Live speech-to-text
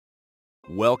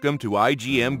Welcome to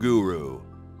igmGuru.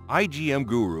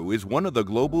 igmGuru is one of the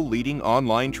global leading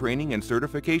online training and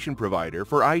certification provider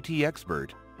for IT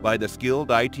expert by the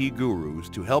skilled IT gurus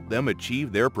to help them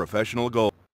achieve their professional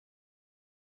goals.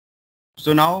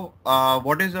 So now,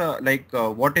 what is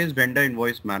vendor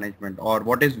invoice management, or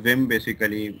what is VIM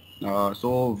basically?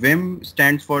 So VIM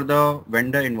stands for the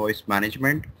vendor invoice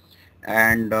management,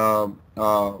 and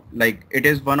it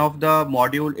is one of the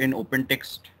module in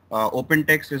Opentext.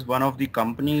 Opentext is one of the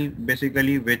company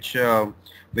basically which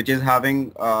is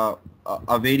having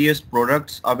a various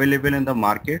products available in the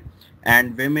market,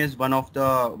 and VIM is one of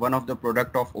the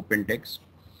product of Opentext.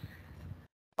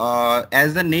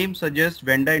 As the name suggests,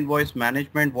 vendor invoice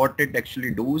management, what it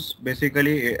actually does,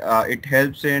 basically, it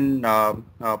helps in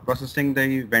processing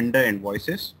the vendor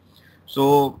invoices.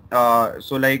 So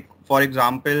like for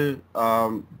example,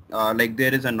 like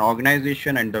there is an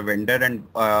organization and the vendor,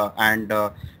 and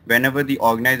whenever the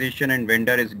organization and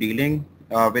vendor is dealing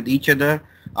with each other,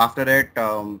 after that,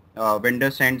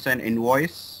 vendor sends an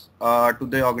invoice to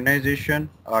the organization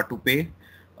to pay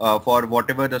for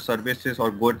whatever the services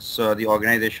or goods the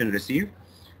organization receive,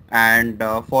 and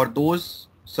for those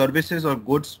services or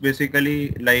goods,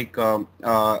 basically like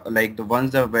the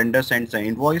ones the vendor sends an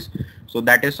invoice, so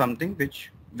that is something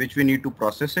which we need to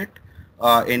process it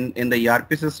in the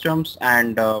ERP systems,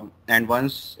 and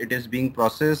once it is being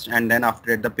processed, and then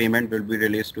after that the payment will be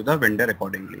released to the vendor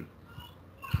accordingly.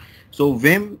 So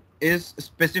VIM is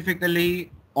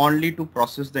specifically only to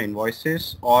process the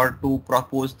invoices or to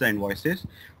propose the invoices,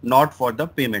 not for the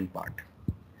payment part.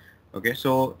 Okay,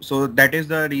 so that is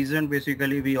the reason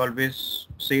basically we always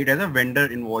say it as a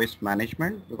vendor invoice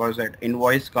management, because that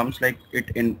invoice comes like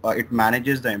it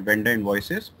manages the vendor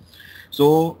invoices.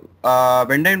 So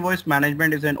vendor invoice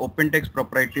management is an Opentext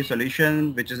proprietary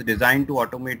solution which is designed to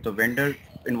automate the vendor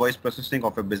invoice processing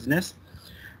of a business.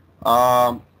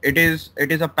 It is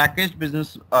a packaged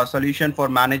business solution for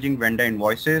managing vendor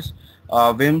invoices.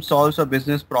 VIM solves a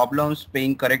business problems,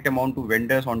 paying correct amount to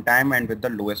vendors on time and with the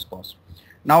lowest cost.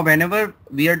 Now, whenever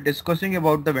we are discussing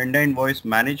about the vendor invoice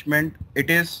management, it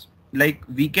is like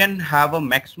we can have a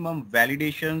maximum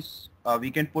validations.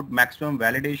 We can put maximum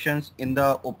validations in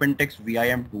the Opentext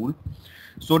VIM tool,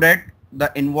 so that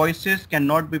the invoices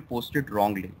cannot be posted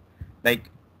wrongly.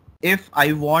 Like, if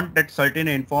I want that certain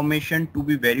information to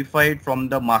be verified from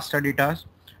the master data,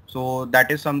 so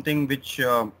that is something which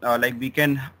like we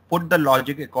can put the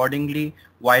logic accordingly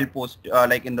while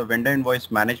like in the vendor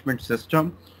invoice management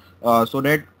system, so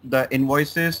that the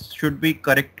invoices should be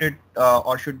corrected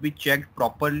or should be checked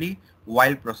properly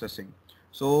while processing.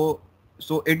 So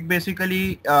it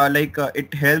basically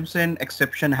it helps in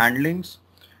exception handlings.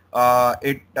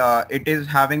 It is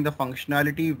having the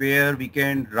functionality where we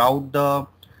can route the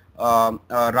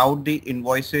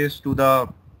invoices to the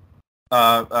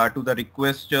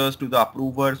requesters, to the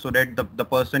approver, so that the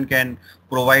person can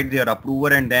provide their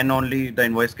approver, and then only the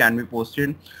invoice can be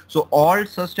posted. So all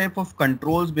such type of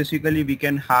controls basically we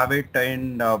can have it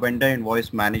in vendor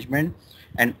invoice management.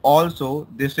 And also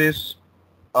this is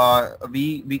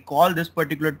we call this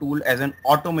particular tool as an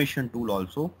automation tool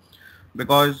also,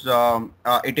 because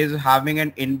it is having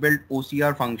an inbuilt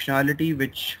OCR functionality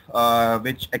which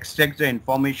extracts the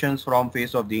informations from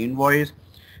face of the invoice,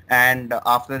 and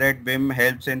after that VIM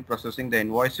helps in processing the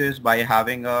invoices by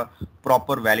having a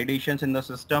proper validations in the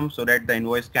system so that the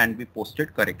invoice can be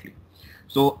posted correctly.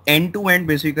 So end to end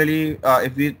basically,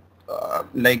 if we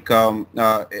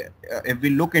if we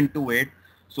look into it,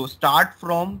 so start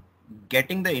from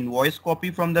getting the invoice copy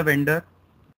from the vendor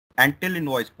until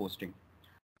invoice posting.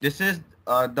 This is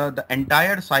the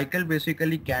entire cycle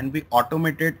basically can be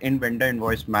automated in vendor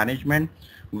invoice management,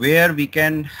 where we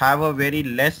can have a very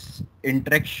less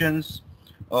interactions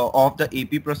of the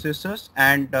AP processors,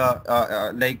 and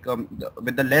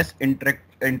with the less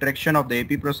interaction of the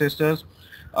AP processors,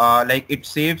 like it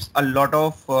saves a lot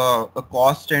of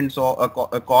cost, and so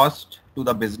a cost to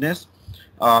the business,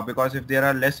 because if there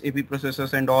are less AP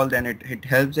processors and all, then it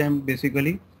helps them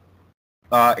basically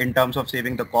in terms of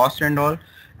saving the cost and all.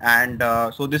 And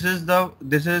so this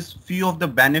is few of the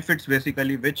benefits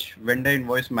basically which vendor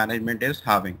invoice management is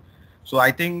having. So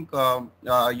I think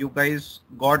you guys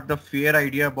got the fair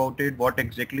idea about it, what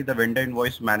exactly the vendor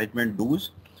invoice management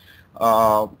does,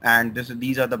 and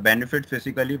these are the benefits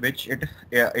basically which it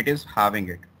is having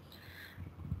it.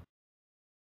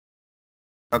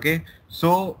 Okay,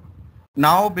 so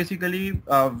now basically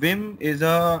VIM is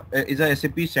a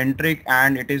SAP centric,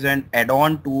 and it is an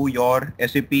add-on to your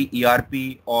SAP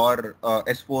ERP or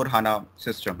S4 HANA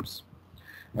systems.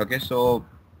 Okay, so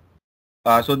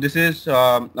this is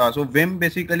so VIM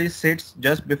basically sits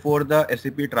just before the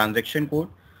SAP transaction code.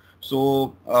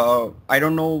 So I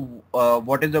don't know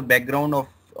what is the background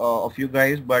of you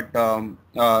guys, but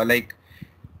like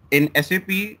in SAP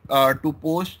to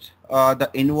post the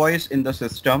invoice in the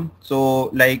system. So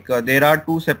like there are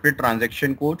two separate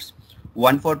transaction codes,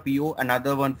 one for PO,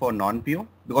 another one for non-PO,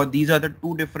 because these are the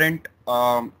two different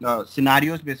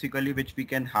scenarios basically which we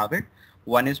can have it.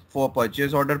 One is for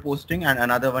purchase order posting and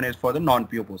another one is for the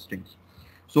non-PO postings.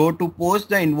 So to post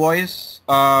the invoice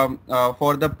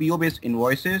for the PO based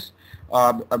invoices,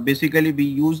 basically we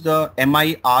use the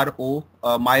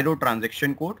MIRO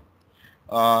transaction code.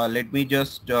 Let me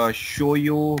just show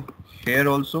you here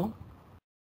also.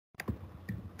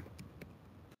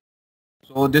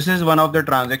 So this is one of the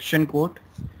transaction code.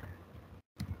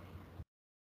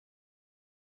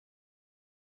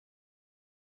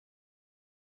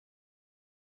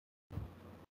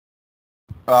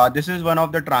 This is one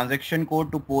of the transaction code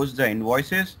to post the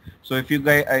invoices. So if you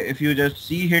guys, if you just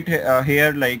see it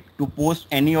here, like to post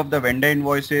any of the vendor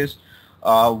invoices,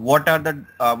 what are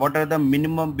the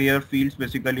minimum bare fields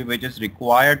basically which is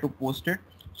required to post it.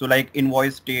 So like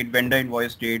invoice date, vendor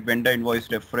invoice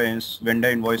reference, vendor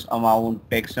invoice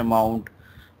amount, tax amount,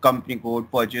 company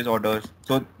code, purchase orders.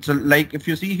 So like if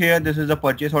you see here, this is the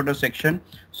purchase order section.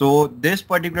 So this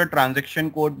particular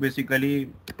transaction code basically,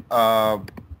 so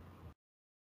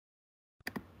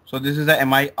this is the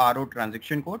MIRO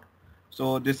transaction code.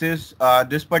 So this is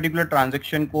this particular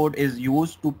transaction code is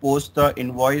used to post the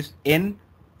invoice in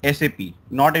SAP,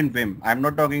 not in VIM. I'm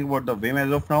not talking about the VIM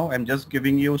as of now. I'm just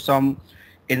giving you some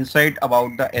insight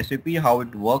about the SAP, how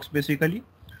it works basically.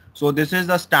 So this is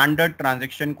the standard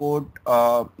transaction code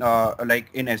like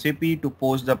in SAP to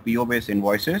post the PO based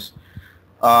invoices.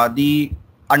 The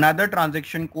another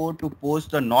transaction code to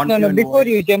post the non-PO No, invoice. before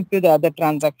you jump to the other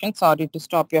transaction, sorry to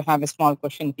stop you, have a small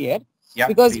question here. Yeah,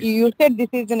 because please. you said this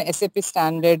is an SAP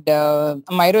standard,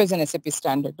 MIRO is an SAP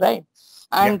standard, right?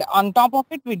 And Yeah. on top of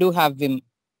it, we do have VIM.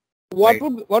 Right.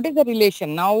 What is the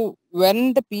relation now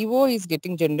when the PO is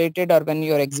getting generated or when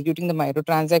you're executing the MIRO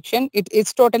transaction?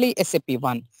 It's totally SAP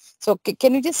one. So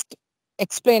can you just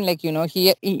explain, like, you know,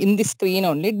 here in the screen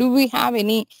only, do we have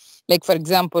any, like, for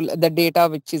example, the data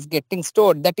which is getting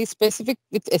stored that is specific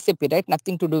with SAP, right?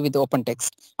 Nothing to do with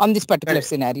Opentext on this particular Correct.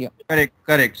 scenario.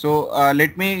 Correct. So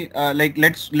let me like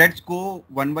let's go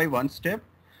one by one step.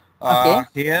 Okay.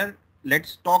 Here,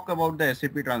 let's talk about the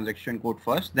SAP transaction code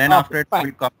first. Then Okay, after it, fine.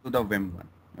 we'll come to the VIM one.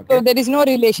 Okay. So there is no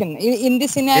relation in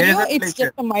this scenario. It's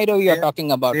just a MIRO you are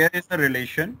talking about. There is a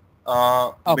relation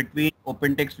between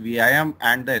Opentext VIM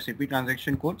and the SAP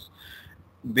transaction codes.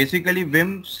 Basically,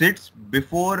 VIM sits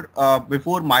before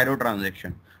MIRO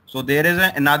transaction. So there is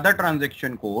another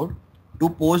transaction code to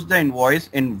post the invoice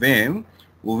in VIM,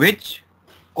 which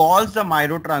calls the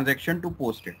MIRO transaction to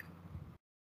post it.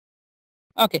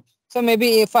 Okay. So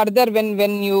maybe further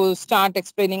when you start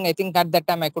explaining, I think at that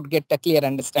time I could get a clear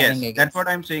understanding. Yes, that's what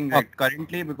I'm saying. Like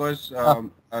currently, because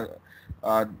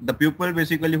the pupil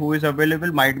basically who is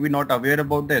available might be not aware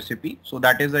about the SAP. So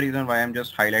that is the reason why I'm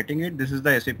just highlighting it. This is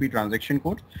the SAP transaction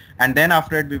code. And then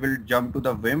after it, we will jump to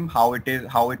the VIM, how it is,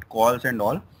 how it calls and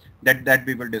all that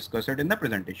we will discuss it in the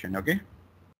presentation. Okay.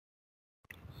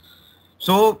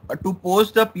 So to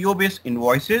post the PO based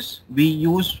invoices, we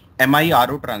use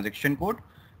MIRO transaction code.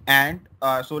 And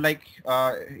so like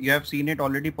you have seen it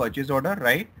already, purchase order,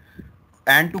 right?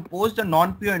 And to post the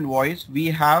non-PO invoice, we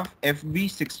have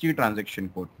FB60 transaction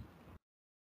code.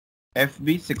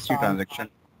 FB60 transaction.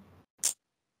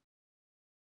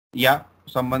 Yeah,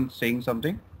 someone saying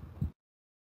something?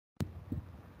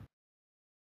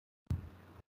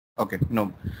 Okay,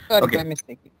 no. Sorry, okay. my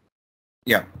mistake.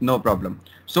 Yeah, no problem.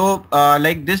 So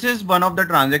like this is one of the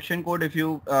transaction code. If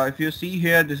you see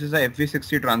here, this is a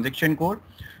FB60 transaction code.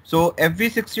 So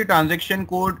FB60 transaction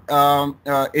code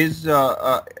is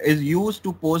used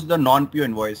to post the non-PO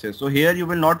invoices. So here you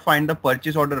will not find the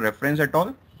purchase order reference at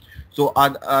all. So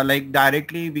like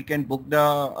directly we can book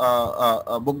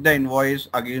the invoice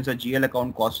against the GL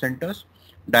account cost centers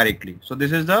directly. So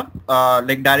this is the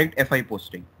like direct FI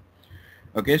posting.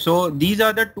 Okay, so these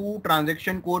are the two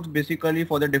transaction codes basically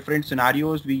for the different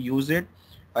scenarios we use it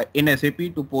in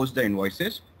SAP to post the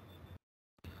invoices.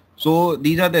 So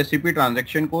these are the SAP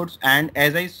transaction codes, and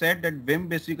as I said that VIM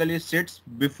basically sits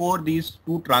before these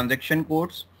two transaction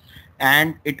codes,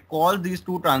 and it calls these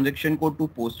two transaction code to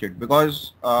post it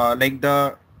because like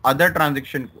the other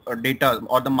transaction data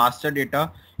or the master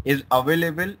data is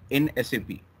available in SAP.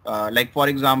 Like for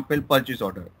example, purchase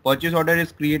order. Purchase order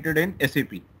is created in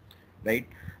SAP, right?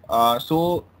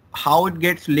 So how it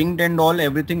gets linked and all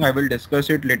everything I will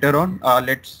discuss it later on.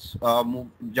 Let's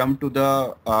jump to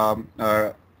the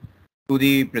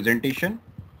presentation.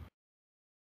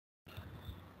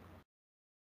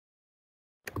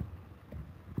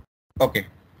 Okay.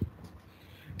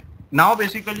 Now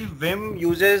basically VIM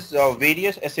uses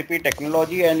various SAP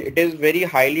technology, and it is very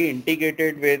highly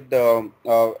integrated with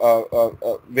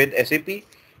SAP.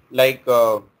 Like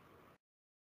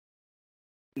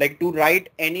like to write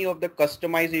any of the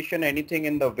customization, anything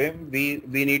in the VIM, we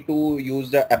need to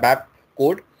use the ABAP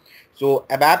code. So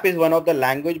ABAP is one of the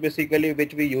language basically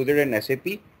which we use it in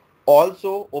SAP.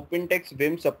 Also Opentext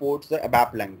VIM supports the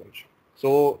ABAP language.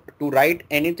 So to write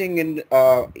anything in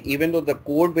even though the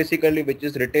code basically which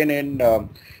is written in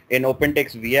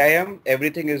Opentext VIM,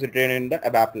 everything is written in the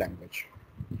ABAP language.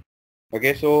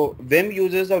 Okay, so VIM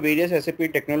uses the various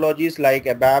SAP technologies like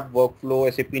ABAP,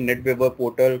 Workflow, SAP NetWeaver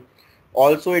portal.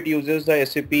 Also, it uses the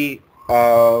SAP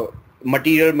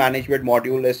material management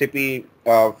module, SAP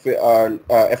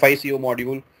FICO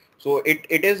module. So it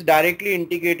is directly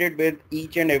integrated with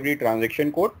each and every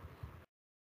transaction code.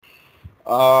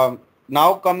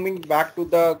 Now coming to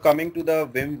the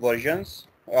VIM versions,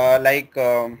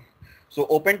 so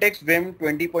Opentext VIM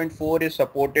 20.4 is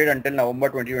supported until November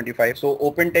 2025. So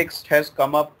Opentext has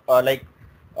come up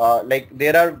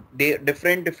there are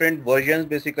different versions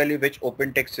basically which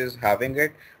Opentext is having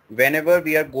it. Whenever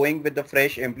we are going with the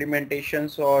fresh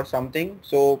implementations or something,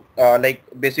 so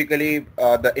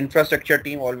the infrastructure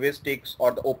team always takes,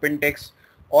 or the Opentext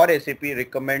or SAP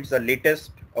recommends the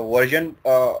latest version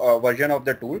of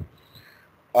the tool.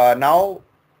 Now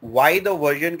why the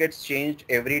version gets changed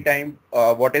every time,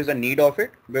 what is the need of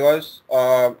it? Because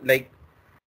how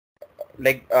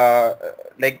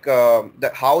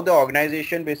the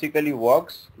organization basically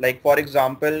works, like for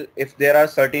example, if there are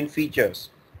certain features,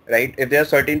 right, if there are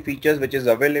certain features which is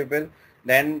available,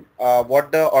 then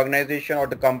what the organization or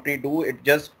the company do, it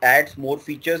just adds more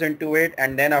features into it,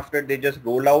 and then after they just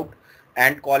roll out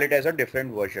and call it as a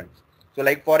different version. So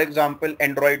like for example,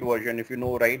 Android version, if you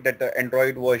know, right, that the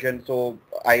Android version, so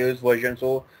iOS version,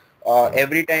 so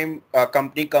every time a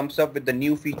company comes up with the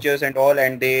new features and all,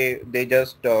 and they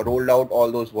just rolled out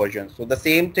all those versions. So the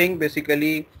same thing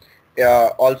basically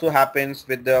also happens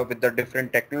with the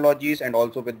different technologies and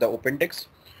also with the Opentext.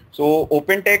 So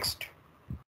Opentext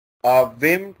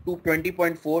VIM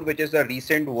 20.4, which is the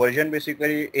recent version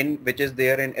basically which is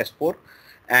there in S4,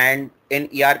 and in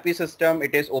ERP system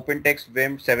it is Opentext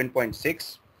VIM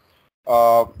 7.6.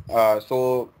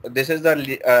 So this is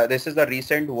the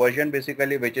recent version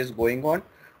basically which is going on.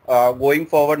 Going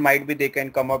forward, might be they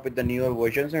can come up with the newer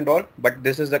versions and all, but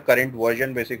this is the current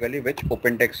version basically which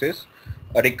Opentext is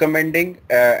recommending,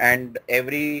 and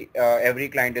every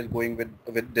client is going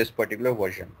with this particular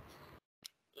version.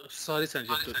 Sorry,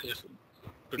 Sanjay,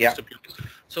 to Yeah. disturb you.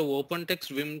 So Opentext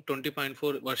VIM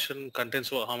 20.4 version contains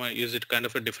how many? Is it kind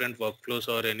of a different workflows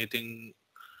or anything?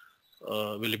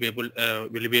 Will you be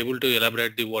able to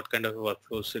elaborate what kind of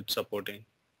workflows it's supporting?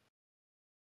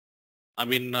 I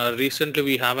mean, recently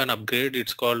we have an upgrade.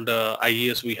 It's called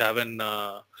IES. We have an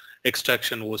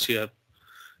extraction OCR.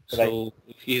 So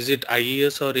is it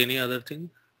IES or any other thing?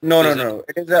 No.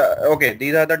 It is okay.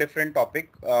 These are the different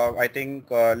topic. I think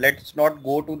let's not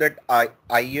go to that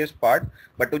IES part,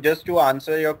 but to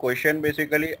answer your question,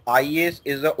 basically IES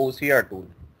is a OCR tool.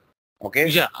 Okay.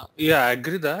 Yeah, I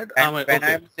agree that. And when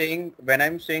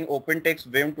I'm saying Opentext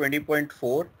VIM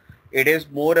 20.4, it is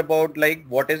more about like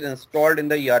what is installed in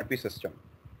the ERP system.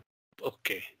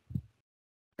 Okay.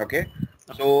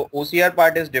 So OCR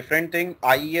part is different thing.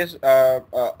 IES,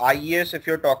 if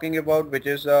you're talking about, which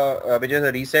is a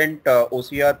recent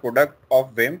OCR product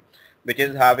of VIM, which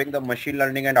is having the machine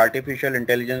learning and artificial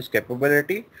intelligence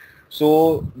capability.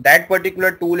 So that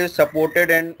particular tool is supported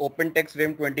in Opentext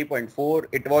VIM 20.4.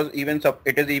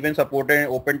 It is even supported in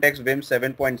Opentext VIM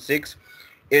 7.6.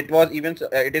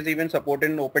 It is even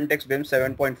supported in Opentext VIM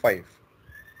 7.5.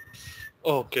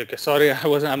 Okay. Sorry,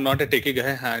 I'm not a techie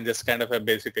guy. I'm just kind of a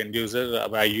basic end user.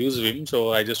 I use VIM,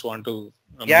 so I just want to.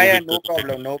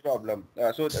 No problem.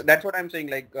 So that's what I'm saying.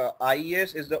 Like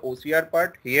IES is the OCR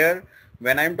part. Here,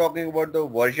 when I'm talking about the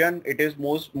version, it is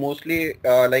mostly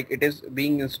like it is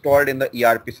being installed in the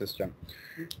ERP system.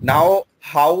 Now,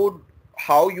 how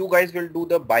you guys will do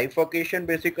the bifurcation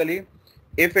basically?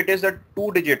 If it is a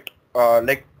two-digit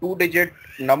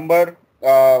number.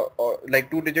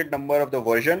 Like two-digit number of the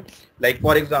version. Like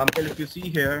for example, if you see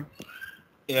here,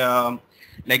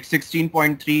 like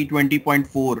 16.3,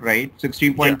 20.4, right?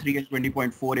 16.3 and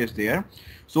 20.4 is there.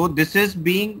 So this is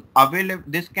being available.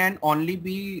 This can only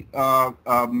be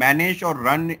managed or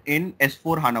run in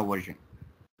S4 HANA version.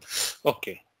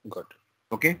 Okay, good.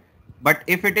 Okay, but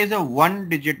if it is a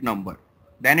one-digit number,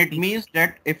 then it means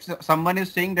that if someone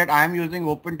is saying that I am using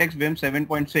Opentext VIM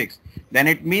 7.6, then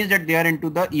it means that they are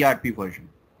into the ERP version.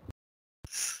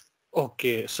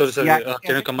 Okay, sorry. Yeah,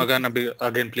 Can you come again,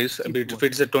 please? If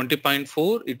it's a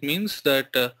 20.4, it means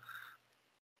that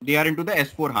they are into the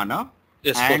S4 HANA.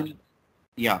 S4. And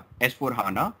yeah, S4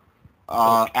 HANA.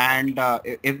 Okay. And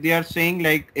if they are saying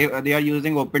like if they are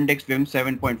using OpenText VIM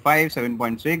 7.5,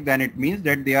 7.6, then it means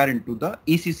that they are into the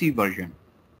ECC version.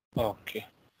 Okay.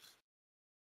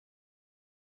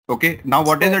 Okay. Now,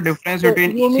 what is the difference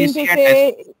between you mean ECC to and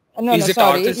say, no, Is no, it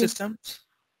sorry. RT systems?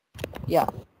 Yeah.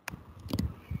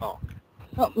 Oh.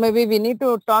 No, maybe we need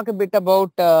to talk a bit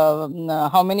about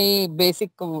how many basic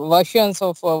versions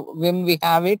of VIM we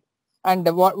have it, and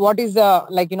what is the,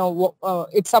 like,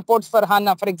 it supports for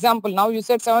HANA. For example, now you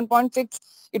said 7.6,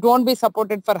 it won't be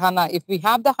supported for HANA. If we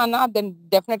have the HANA, then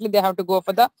definitely they have to go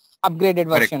for the upgraded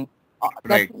version.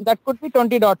 Right. That could be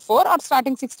 20.4 or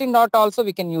starting 16. Also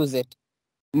we can use it.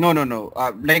 No.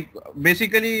 Like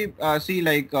basically, see,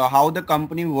 like how the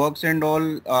company works and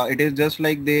all. It is just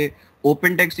like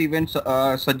OpenText even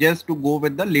suggests to go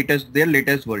with their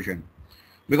latest version,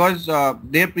 because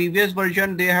their previous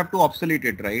version they have to obsolete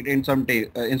it, right? In some days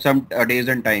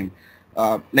and time.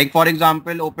 Like for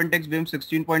example, OpenText VIM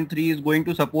 16.3 is going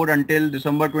to support until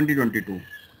December 2022.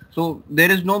 So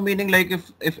there is no meaning like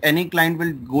if any client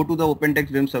will go to the OpenText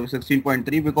VIM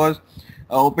 16.3, because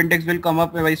OpenText will come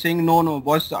up by saying no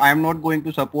boss, I am not going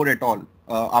to support at all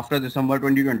after December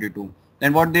 2022.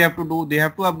 Then what they have to do? They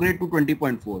have to upgrade to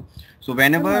 20.4. So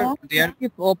whenever they are,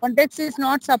 if OpenText is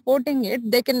not supporting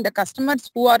it, the customers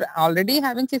who are already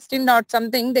having 16 dot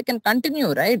something, they can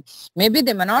continue, right? Maybe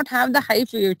they may not have the high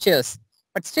features,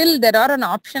 but still there are an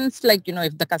options like,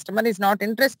 if the customer is not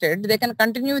interested, they can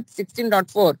continue with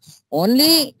 16.4.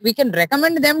 Only we can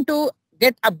recommend them to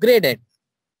get upgraded.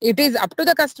 It is up to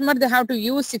the customer, they have to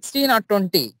use 16 or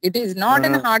 20. It is not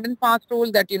a hard and fast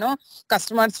rule that,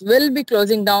 customers will be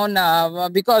closing down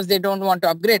because they don't want to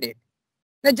upgrade it.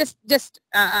 Because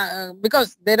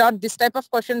there are this type of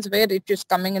questions where it is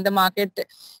coming in the market,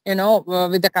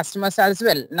 with the customers as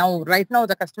well. Now, right now,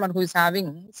 the customer who is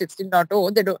having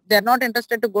 16.0, they are not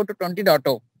interested to go to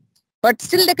 20.0, but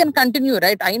still they can continue,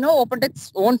 right? I know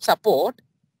OpenText won't support,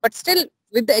 but still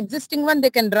with the existing one, they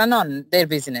can run on their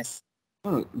business.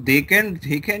 no, they can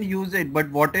use it, but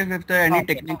what if any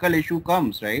technical issue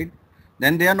comes, right?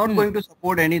 Then they are not going to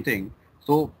support anything.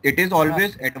 So it is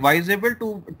always advisable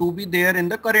to be there in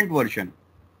the current version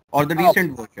or the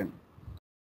recent version,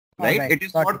 right? It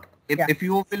is not if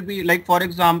you will be like, for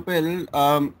example,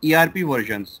 ERP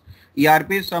versions.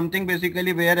 ERP is something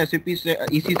basically where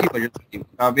ECC version,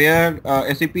 where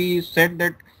SAP said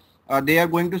that they are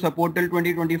going to support till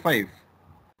 2025,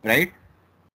 right?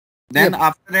 Then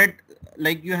after that,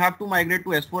 like you have to migrate to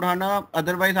S4 HANA,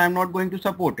 otherwise I am not going to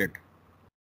support it.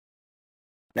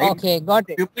 Right? Okay, got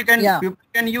it. People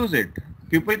can use it.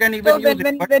 People can even use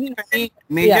it. But if any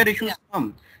major issues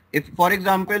come, if for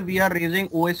example we are raising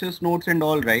OSS nodes and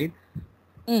all, right,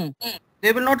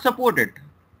 they will not support it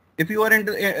if you are in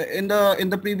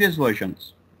the previous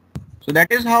versions. So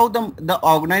that is how the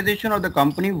organization or the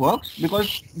company works,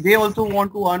 because they also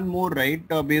want to earn more, right?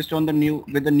 Based on the new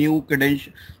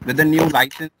credential, with the new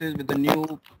licenses, with the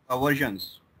new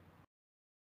versions.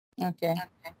 Okay.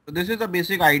 So this is the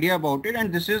basic idea about it,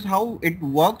 and this is how it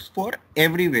works for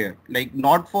everywhere. Like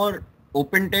not for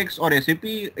OpenText or SAP,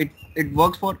 it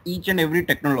works for each and every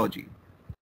technology.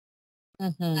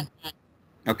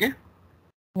 Okay.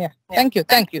 Yeah. Thank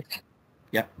you.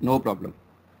 Yeah, no problem.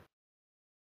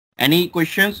 Any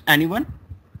questions, anyone?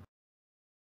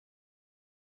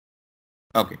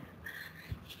 Okay.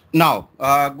 Now,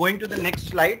 going to the next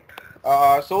slide.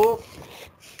 So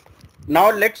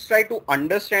now let's try to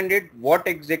understand it, what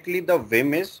exactly the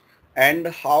VIM is and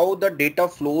how the data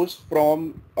flows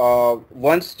from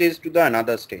one stage to the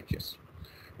another stages.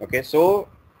 Okay, so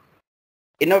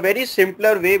in a very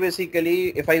simpler way, basically,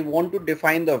 if I want to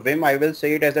define the VIM, I will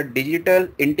say it as a digital,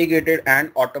 integrated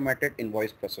and automated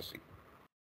invoice processing.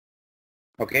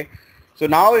 Okay, so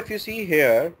now if you see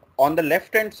here on the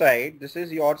left hand side, this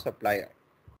is your supplier.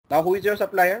 Now who is your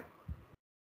supplier?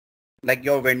 Like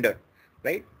your vendor,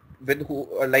 right? With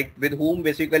whom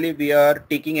basically we are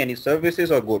taking any services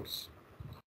or goods,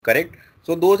 correct?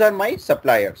 So those are my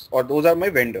suppliers or those are my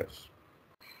vendors.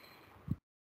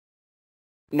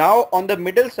 Now on the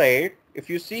middle side,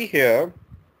 if you see here,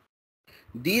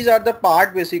 these are the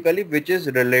part basically which is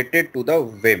related to the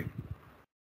VIM.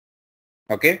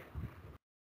 Okay.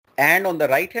 And on the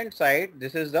right hand side,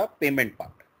 this is the payment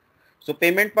part. So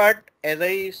payment part, as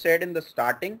I said in the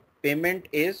starting, payment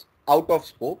is out of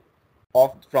scope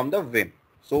from the VIM.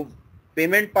 So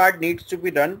payment part needs to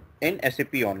be done in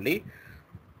SAP only.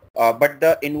 But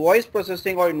the invoice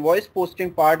processing or invoice posting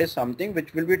part is something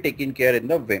which will be taken care in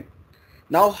the VIM.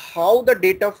 Now how the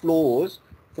data flows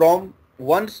from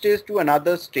one stage to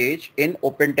another stage in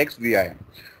Opentext VIM.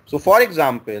 So for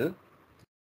example,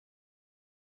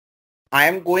 I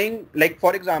am going, like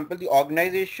for example, the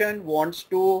organization wants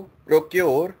to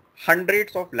procure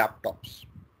hundreds of laptops.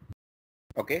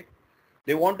 Okay,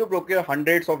 they want to procure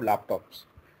hundreds of laptops.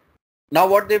 Now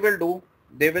what they will do,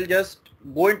 they will just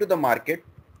go into the market,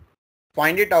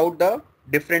 find it out the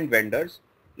different vendors,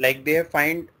 like they have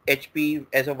find HP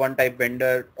as a one type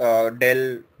vendor,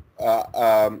 Dell,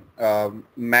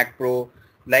 Mac Pro,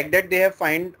 like that they have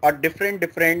find a different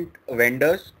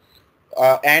vendors,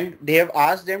 and they have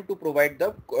asked them to provide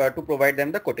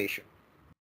them the quotation.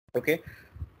 Okay,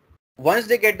 once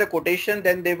they get the quotation,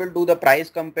 then they will do the price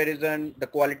comparison, the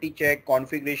quality check,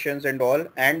 configurations and all,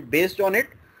 and based on it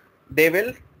they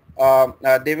will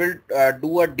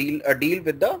do a deal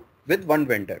with one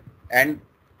vendor, and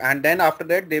then after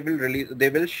that they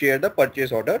will share the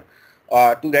purchase order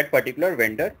to that particular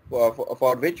vendor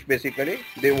for which basically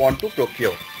they want to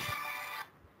procure.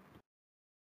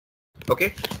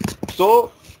 Okay,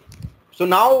 so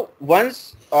now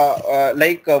once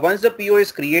once the PO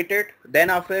is created, then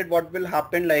after that what will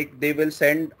happen, like they will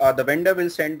send the vendor will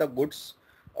send the goods,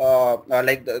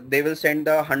 they will send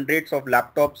the hundreds of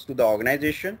laptops to the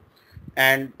organization.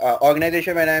 And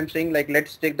organization, when I am saying, like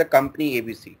let's take the company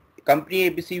ABC. Company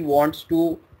ABC wants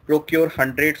to procure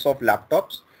hundreds of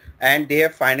laptops, and they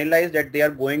have finalized that they are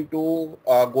going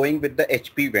with the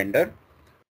HP vendor.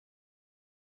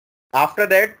 After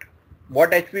that,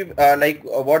 what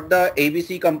what the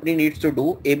ABC company needs to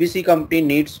do, ABC company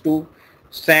needs to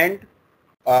send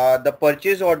the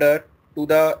purchase order to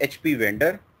the HP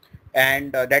vendor,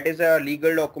 and that is a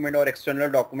legal document or external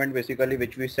document basically,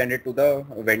 which we send it to the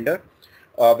vendor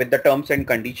with the terms and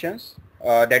conditions,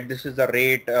 that this is the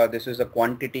rate, this is the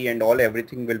quantity and all,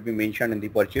 everything will be mentioned in the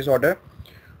purchase order.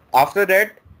 After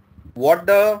that, what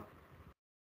the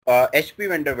HP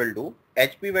vendor will do,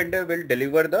 HP vendor will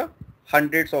deliver the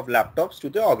hundreds of laptops to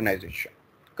the organization,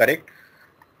 correct?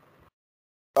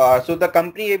 So the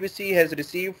company ABC has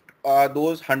received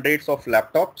those hundreds of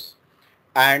laptops,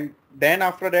 and then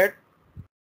after that,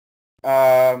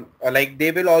 like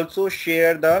they will also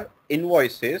share the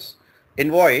invoice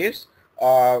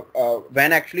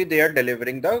when actually they are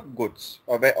delivering the goods,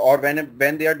 or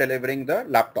when they are delivering the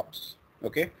laptops.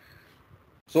 Okay,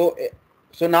 so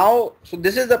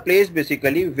this is the place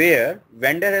basically where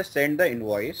vendor has sent the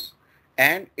invoice,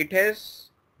 and it has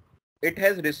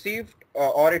received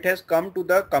or it has come to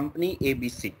the company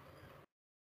ABC.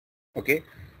 Okay,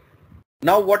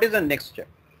 now what is the next step?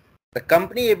 The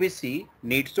company ABC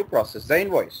needs to process the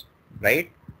invoice,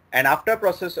 right? And after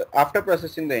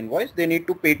processing the invoice, they need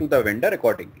to pay to the vendor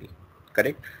accordingly,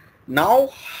 correct? Now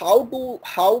how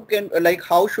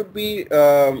should we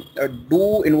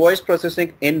do invoice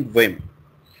processing in VIM?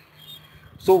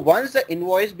 So once the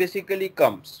invoice basically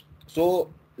comes, so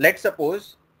let's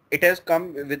suppose it has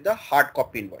come with the hard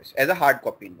copy invoice as a hard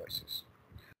copy invoices.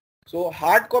 So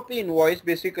hard copy invoice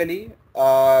basically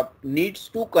needs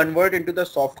to convert into the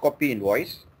soft copy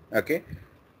invoice. Okay,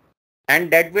 and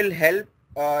that will help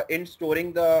in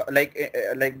storing the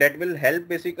that will help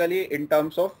basically in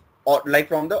terms of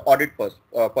from the audit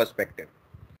perspective.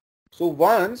 So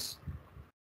once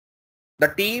the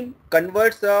team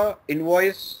converts the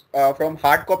invoice from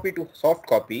hard copy to soft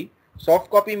copy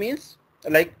means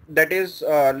like that is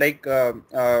like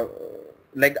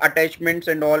attachments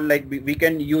and all, like we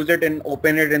can use it and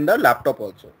open it in the laptop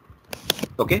also.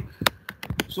 Okay,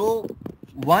 so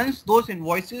once those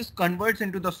invoices converts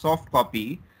into the soft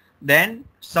copy, then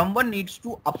someone needs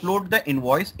to upload the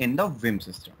invoice in the VIM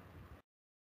system.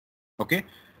 Okay,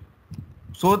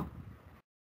 so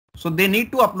they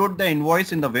need to upload the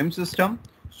invoice in the VIM system.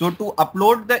 So to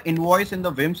upload the invoice in the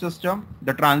VIM system,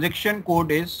 the transaction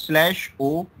code is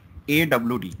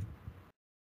 /OAWD.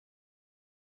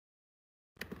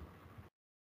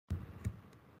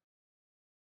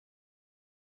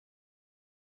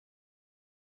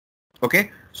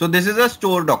 Okay, so this is a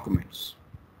store documents.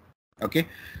 Okay,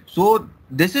 so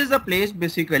this is a place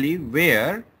basically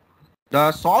where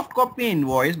the soft copy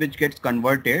invoice which gets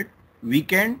converted, we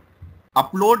can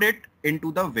upload it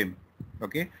into the VIM.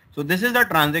 Okay, so this is the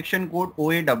transaction code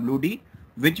OAWD,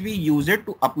 which we use it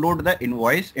to upload the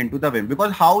invoice into the VIM,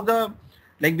 because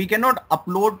we cannot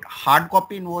upload hard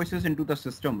copy invoices into the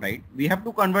system, right? We have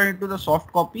to convert it to the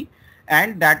soft copy,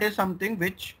 and that is something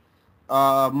which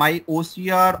my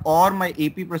OCR or my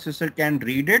AP processor can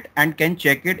read it and can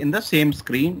check it in the same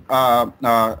screen,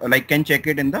 can check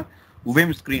it in the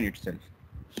VIM screen itself.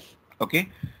 Okay.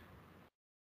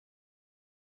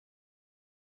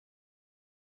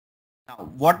 Now,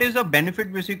 what is the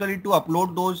benefit basically to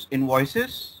upload those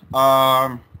invoices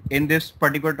in this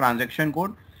particular transaction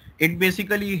code? It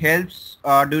basically helps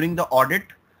during the audit.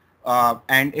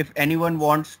 And if anyone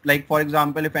wants, like for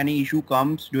example, if any issue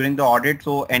comes during the audit,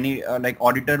 so any like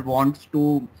auditor wants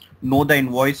to know the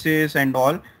invoices and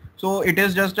all, so it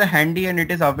is just a handy and it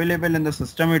is available in the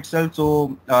system itself.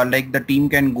 So like the team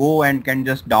can go and can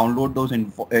just download those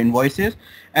invoices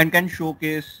and can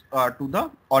showcase to the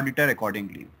auditor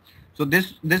accordingly. So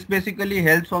this basically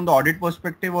helps from the audit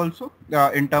perspective also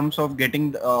in terms of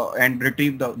getting and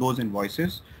retrieve those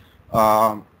invoices.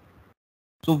 So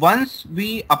once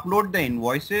we upload the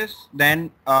invoices, then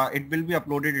it will be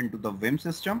uploaded into the VIM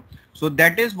system. So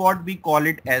that is what we call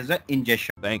it as an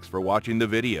ingestion. Thanks for watching the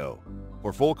video.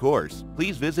 For full course,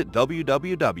 please visit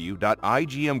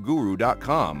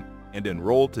www.igmguru.com and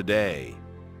enroll today.